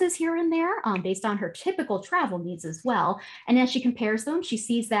day passes here and there, based on her typical travel needs as well. And as she compares them, she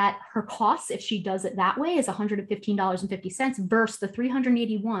sees that her costs, if she does it that way, is $115.50 versus the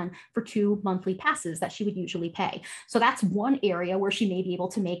 $381 for 2 monthly passes that she would usually pay. So that's one area where she may be able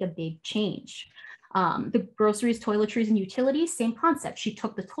to make a big change. The groceries, toiletries, and utilities, same concept. She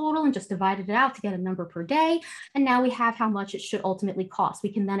took the total and just divided it out to get a number per day. And now we have how much it should ultimately cost.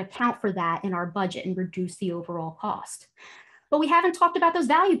 We can then account for that in our budget and reduce the overall cost. But we haven't talked about those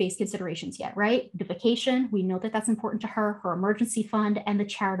value-based considerations yet, right? The vacation, we know that that's important to her, her emergency fund, and the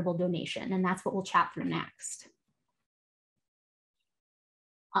charitable donation. And that's what we'll chat through next.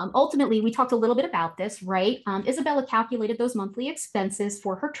 Ultimately, we talked a little bit about this, right? Isabella calculated those monthly expenses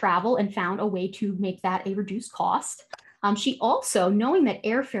for her travel and found a way to make that a reduced cost. She also, knowing that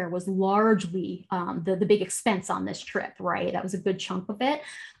airfare was largely the big expense on this trip, right? That was a good chunk of it.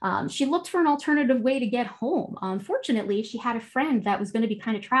 She looked for an alternative way to get home. Unfortunately, she had a friend that was going to be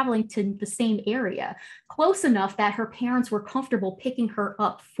kind of traveling to the same area, close enough that her parents were comfortable picking her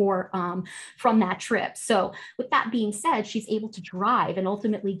up from that trip. So with that being said, she's able to drive and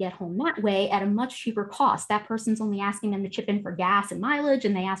ultimately get home that way at a much cheaper cost. That person's only asking them to chip in for gas and mileage,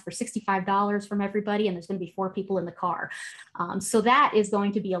 and they ask for $65 from everybody, and there's going to be 4 people in the car. So that is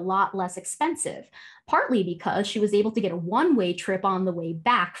going to be a lot less expensive, partly because she was able to get a one-way trip on the way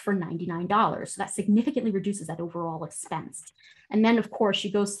back for $99. So that significantly reduces that overall expense. And then, of course,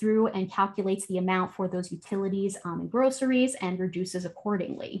 she goes through and calculates the amount for those utilities and groceries and reduces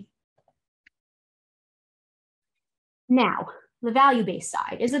accordingly. Now, the value-based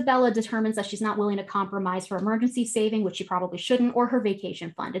side, Isabella determines that she's not willing to compromise her emergency saving, which she probably shouldn't, or her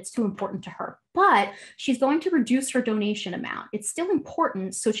vacation fund. It's too important to her, but she's going to reduce her donation amount. It's still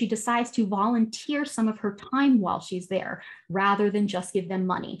important, so she decides to volunteer some of her time while she's there, rather than just give them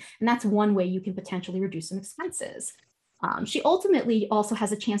money. And that's one way you can potentially reduce some expenses. She ultimately also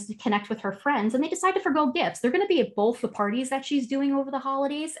has a chance to connect with her friends, and they decide to forgo gifts. They're going to be at both the parties that she's doing over the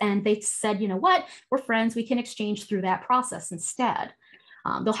holidays, and they said, you know what, we're friends, we can exchange through that process instead.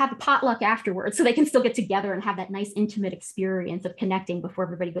 They'll have a potluck afterwards, so they can still get together and have that nice intimate experience of connecting before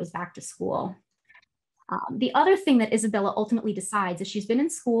everybody goes back to school. The other thing that Isabella ultimately decides is she's been in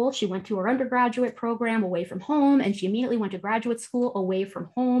school, she went to her undergraduate program away from home, and she immediately went to graduate school away from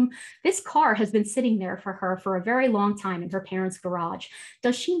home. This car has been sitting there for her for a very long time in her parents' garage.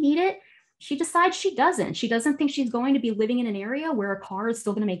 Does she need it? She decides she doesn't. She doesn't think she's going to be living in an area where a car is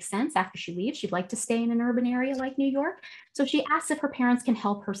still going to make sense after she leaves. She'd like to stay in an urban area like New York. So she asks if her parents can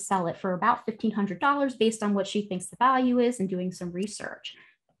help her sell it for about $1,500 based on what she thinks the value is and doing some research.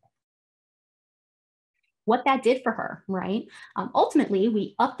 What that did for her, right? Ultimately,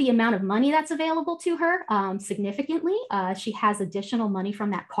 we upped the amount of money that's available to her significantly. She has additional money from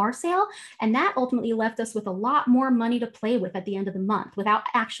that car sale, and that ultimately left us with a lot more money to play with at the end of the month without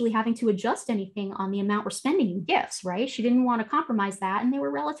actually having to adjust anything on the amount we're spending in gifts, right? She didn't want to compromise that, and they were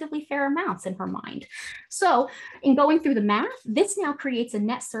relatively fair amounts in her mind. So in going through the math, this now creates a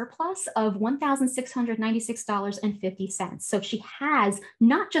net surplus of $1,696.50. So she has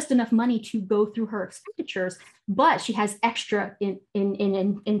not just enough money to go through her expenditures, but she has extra in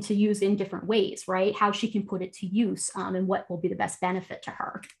to use in different ways, right? How she can put it to use and what will be the best benefit to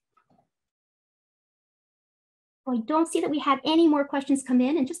her. I don't see that we had any more questions come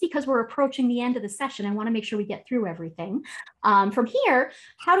in. And just because we're approaching the end of the session, I want to make sure we get through everything. From here,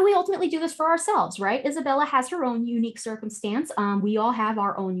 how do we ultimately do this for ourselves, right? Isabella has her own unique circumstance. We all have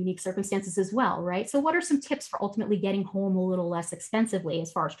our own unique circumstances as well, right? So what are some tips for ultimately getting home a little less expensively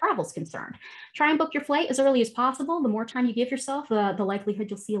as far as travel is concerned? Try and book your flight as early as possible. The more time you give yourself, the likelihood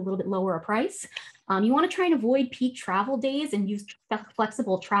you'll see a little bit lower a price. You want to try and avoid peak travel days and use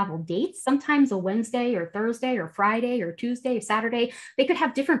flexible travel dates. Sometimes a Wednesday or Thursday or Friday or Tuesday or Saturday, they could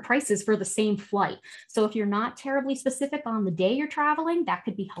have different prices for the same flight. So if you're not terribly specific on the day you're traveling, that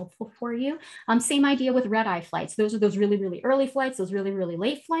could be helpful for you. Same idea with red-eye flights. Those are those really, really early flights, those really, really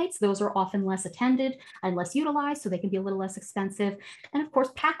late flights. Those are often less attended and less utilized, so they can be a little less expensive. And of course,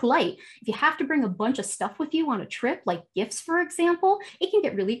 pack light. If you have to bring a bunch of stuff with you on a trip, like gifts, for example, it can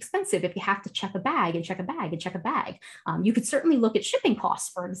get really expensive if you have to check a bag and check a bag and check a bag. You could certainly look at shipping costs,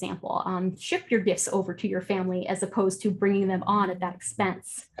 for example. Ship your gifts over to your family as opposed to bringing them on at that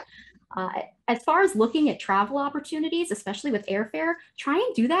expense. As far as looking at travel opportunities, especially with airfare, try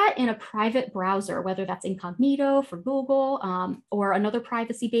and do that in a private browser, whether that's incognito for Google or another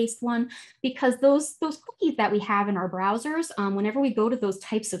privacy-based one, because those cookies that we have in our browsers, whenever we go to those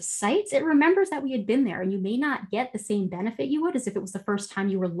types of sites, it remembers that we had been there, and you may not get the same benefit you would as if it was the first time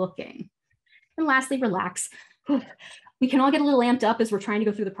you were looking. And lastly, relax. We can all get a little amped up as we're trying to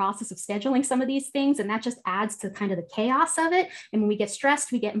go through the process of scheduling some of these things, and that just adds to kind of the chaos of it. And when we get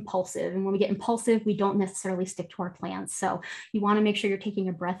stressed, we get impulsive. And when we get impulsive, we don't necessarily stick to our plans. So you want to make sure you're taking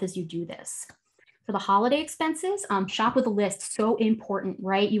a breath as you do this. For the holiday expenses, shop with a list, so important,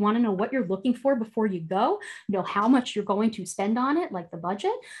 right? You want to know what you're looking for before you go, know how much you're going to spend on it, like the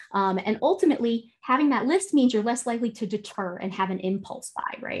budget. And ultimately, having that list means you're less likely to deter and have an impulse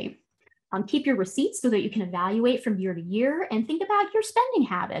buy, right? Keep your receipts so that you can evaluate from year to year and think about your spending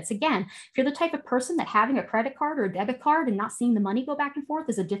habits. Again, if you're the type of person that having a credit card or a debit card and not seeing the money go back and forth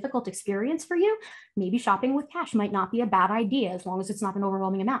is a difficult experience for you, maybe shopping with cash might not be a bad idea as long as it's not an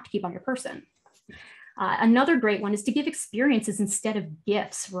overwhelming amount to keep on your person. Another great one is to give experiences instead of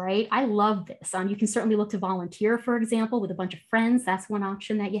gifts, right? I love this. You can certainly look to volunteer, for example, with a bunch of friends. That's one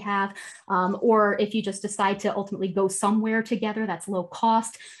option that you have. Or if you just decide to ultimately go somewhere together, that's low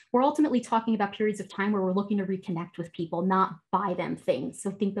cost. We're ultimately talking about periods of time where we're looking to reconnect with people, not buy them things.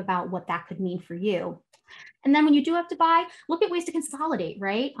 So think about what that could mean for you. And then when you do have to buy, look at ways to consolidate,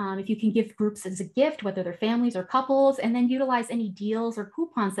 right? If you can give groups as a gift, whether they're families or couples, and then utilize any deals or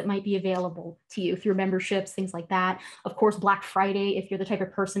coupons that might be available to you through memberships, things like that. Of course, Black Friday, if you're the type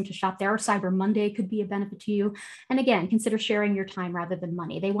of person to shop there, or Cyber Monday could be a benefit to you. And again, consider sharing your time rather than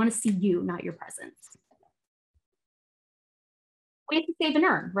money. They want to see you, not your presence. Ways to save and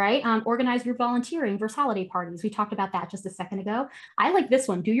earn, right? Organize group volunteering versus holiday parties. We talked about that just a second ago. I like this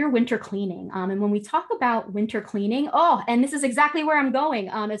one, do your winter cleaning. And when we talk about winter cleaning, and this is exactly where I'm going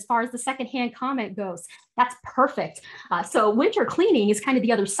as far as the secondhand comment goes. That's perfect. So winter cleaning is kind of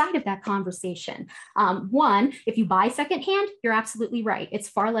the other side of that conversation. One, if you buy secondhand, you're absolutely right. It's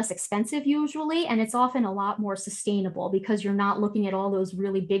far less expensive usually, and it's often a lot more sustainable because you're not looking at all those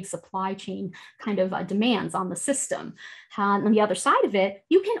really big supply chain kind of demands on the system. On the other side of it,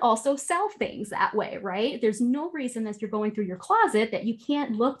 you can also sell things that way, right? There's no reason as you're going through your closet that you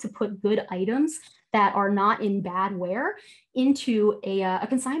can't look to put good items that are not in bad wear into a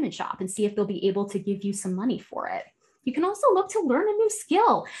consignment shop and see if they'll be able to give you some money for it. You can also look to learn a new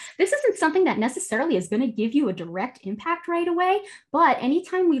skill. This isn't something that necessarily is going to give you a direct impact right away, but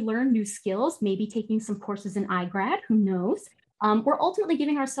anytime we learn new skills, maybe taking some courses in iGrad, who knows, we're ultimately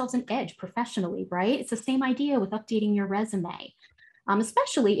giving ourselves an edge professionally, right? It's the same idea with updating your resume.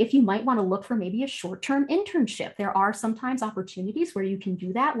 Especially if you might want to look for maybe a short-term internship. There are sometimes opportunities where you can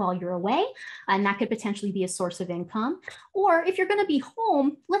do that while you're away, and that could potentially be a source of income. Or if you're going to be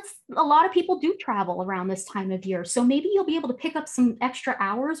home, a lot of people do travel around this time of year, so maybe you'll be able to pick up some extra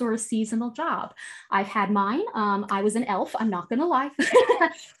hours or a seasonal job. I've had mine. I was an elf, I'm not going to lie,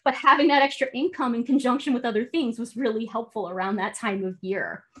 but having that extra income in conjunction with other things was really helpful around that time of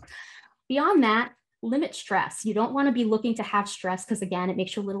year. Beyond that, limit stress. You don't want to be looking to have stress because, again, it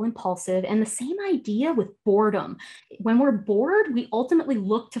makes you a little impulsive. And the same idea with boredom. When we're bored, we ultimately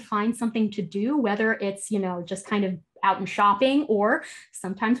look to find something to do, whether it's, just kind of out and shopping, or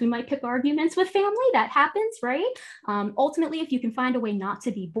sometimes we might pick arguments with family. That happens, right? Ultimately, if you can find a way not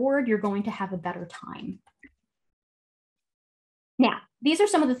to be bored, you're going to have a better time. Now, these are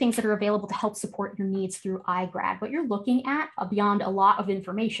some of the things that are available to help support your needs through iGrad. What you're looking at beyond a lot of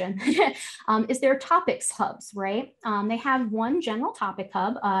information is their topics hubs, right? They have one general topic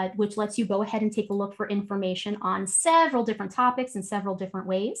hub, which lets you go ahead and take a look for information on several different topics in several different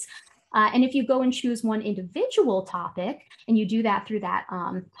ways. And if you go and choose one individual topic, and you do that through that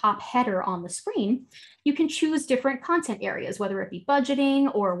top header on the screen, you can choose different content areas, whether it be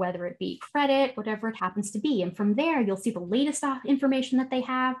budgeting or whether it be credit, whatever it happens to be. And from there, you'll see the latest information that they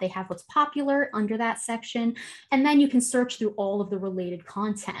have. They have what's popular under that section, and then you can search through all of the related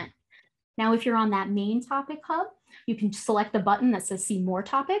content. Now, if you're on that main topic hub, you can select the button that says see more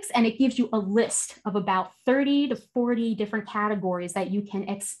topics, and it gives you a list of about 30 to 40 different categories that you can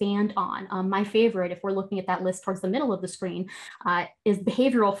expand on. My favorite, if we're looking at that list towards the middle of the screen, is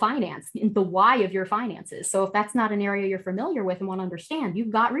behavioral finance, the why of your finances. So if that's not an area you're familiar with and want to understand,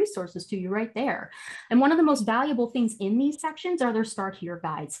 you've got resources to you right there. And one of the most valuable things in these sections are their Start Here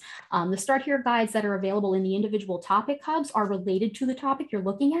guides. The Start Here guides that are available in the individual topic hubs are related to the topic you're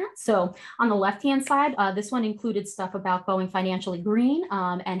looking at. So on the left-hand side, this one included stuff about going financially green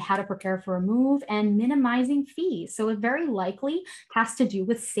and how to prepare for a move and minimizing fees. So it very likely has to do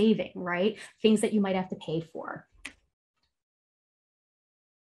with saving, right? Things that you might have to pay for.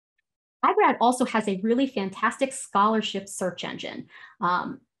 iGrad also has a really fantastic scholarship search engine.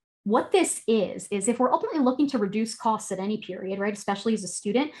 What this is if we're ultimately looking to reduce costs at any period, right, especially as a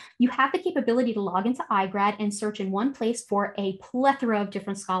student, you have the capability to log into iGrad and search in one place for a plethora of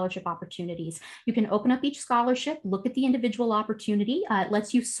different scholarship opportunities. You can open up each scholarship, look at the individual opportunity. It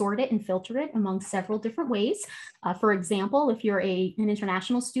lets you sort it and filter it among several different ways. For example, if you're an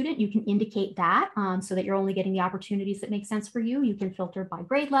international student, you can indicate that so that you're only getting the opportunities that make sense for you. You can filter by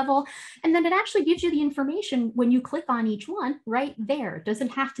grade level. And then it actually gives you the information when you click on each one right there. It doesn't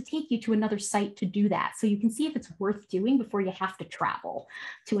have to take you to another site to do that. So you can see if it's worth doing before you have to travel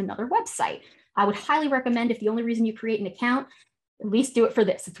to another website. I would highly recommend, if the only reason you create an account, at least do it for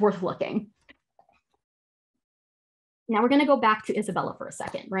this. It's worth looking. Now we're going to go back to Isabella for a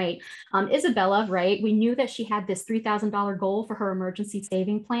second, right? Isabella, right, we knew that she had this $3,000 goal for her emergency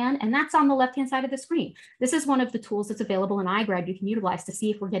saving plan, and that's on the left-hand side of the screen. This is one of the tools that's available in iGrad you can utilize to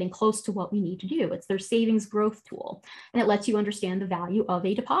see if we're getting close to what we need to do. It's their savings growth tool, and it lets you understand the value of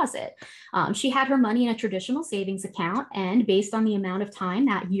a deposit. She had her money in a traditional savings account, and based on the amount of time,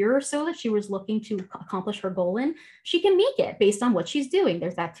 that year or so that she was looking to accomplish her goal in, she can make it based on what she's doing.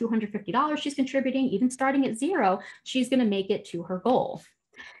 There's that $250 she's contributing, even starting at zero, she's going to make it to her goal.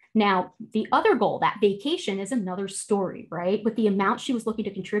 Now, the other goal, that vacation, is another story, right? With the amount she was looking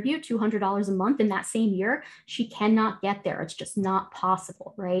to contribute, $200 a month in that same year, she cannot get there. It's just not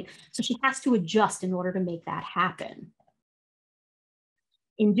possible, right? So she has to adjust in order to make that happen.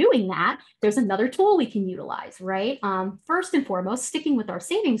 In doing that, there's another tool we can utilize, right? First and foremost, sticking with our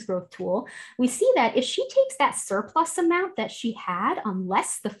savings growth tool, we see that if she takes that surplus amount that she had,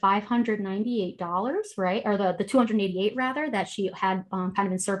 less the $598, right? Or the $288 rather, that she had kind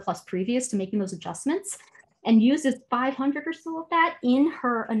of in surplus previous to making those adjustments, and uses 500 or so of that in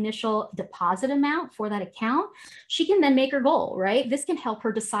her initial deposit amount for that account, she can then make her goal, right? This can help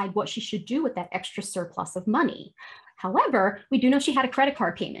her decide what she should do with that extra surplus of money. However, we do know she had a credit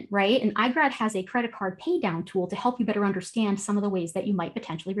card payment, right? And iGrad has a credit card pay down tool to help you better understand some of the ways that you might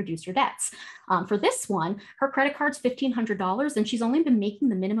potentially reduce your debts. For this one, her credit card's $1,500 and she's only been making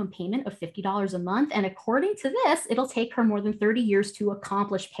the minimum payment of $50 a month. And according to this, it'll take her more than 30 years to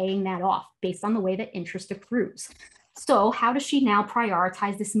accomplish paying that off based on the way that interest accrues. So how does she now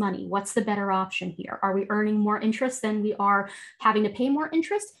prioritize this money? What's the better option here? Are we earning more interest than we are having to pay more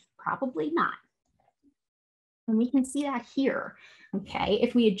interest? Probably not. And we can see that here, okay?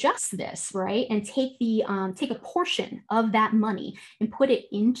 If we adjust this, right, and take a portion of that money and put it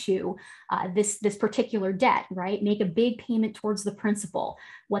into this particular debt, right, make a big payment towards the principal.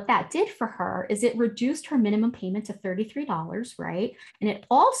 What that did for her is it reduced her minimum payment to $33, right? And it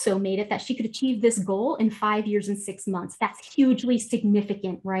also made it that she could achieve this goal in 5 years and 6 months. That's hugely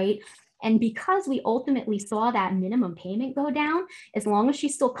significant, right? And because we ultimately saw that minimum payment go down, as long as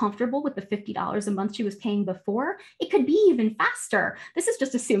she's still comfortable with the $50 a month she was paying before, it could be even faster. This is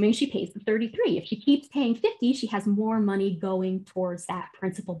just assuming she pays the 33. If she keeps paying 50, she has more money going towards that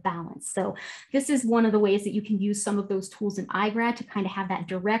principal balance. So this is one of the ways that you can use some of those tools in iGrad to kind of have that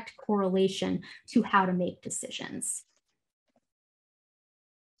direct correlation to how to make decisions.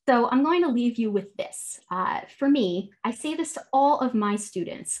 So I'm going to leave you with this. For me, I say this to all of my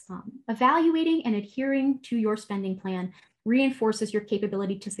students. Evaluating and adhering to your spending plan reinforces your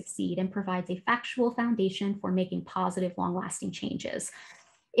capability to succeed and provides a factual foundation for making positive, long-lasting changes.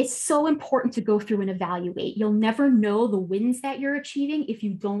 It's so important to go through and evaluate. You'll never know the wins that you're achieving if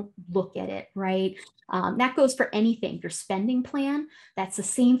you don't look at it, right? That goes for anything, your spending plan. That's the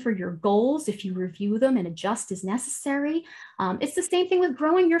same for your goals if you review them and adjust as necessary. It's the same thing with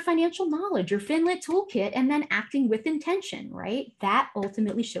growing your financial knowledge, your Finlit toolkit, and then acting with intention, right? That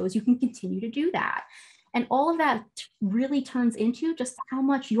ultimately shows you can continue to do that. And all of that really turns into just how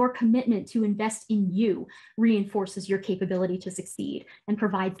much your commitment to invest in you reinforces your capability to succeed and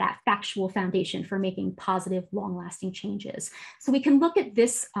provides that factual foundation for making positive, long-lasting changes. So we can look at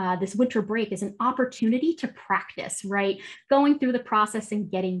this, this winter break as an opportunity to practice, right? Going through the process and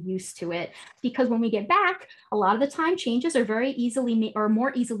getting used to it. Because when we get back, a lot of the time changes are very easily or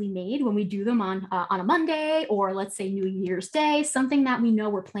more easily made when we do them on a Monday, or let's say New Year's Day, something that we know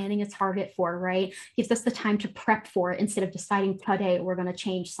we're planning a target for, right? Gives us the time to prep for it instead of deciding today we're going to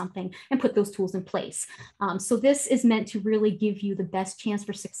change something and put those tools in place. So this is meant to really give you the best chance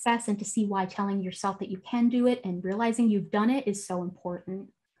for success and to see why telling yourself that you can do it and realizing you've done it is so important.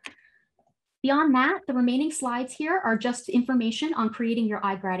 Beyond that, the remaining slides here are just information on creating your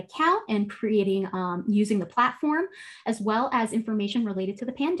iGrad account and creating, using the platform, as well as information related to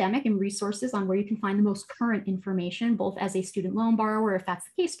the pandemic and resources on where you can find the most current information, both as a student loan borrower, if that's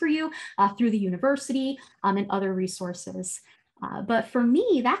the case for you, through the university, and other resources. But for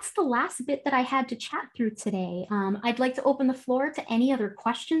me, that's the last bit that I had to chat through today. I'd like to open the floor to any other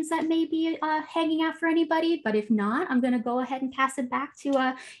questions that may be hanging out for anybody, but if not, I'm going to go ahead and pass it back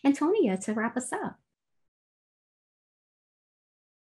to Antonia to wrap us up.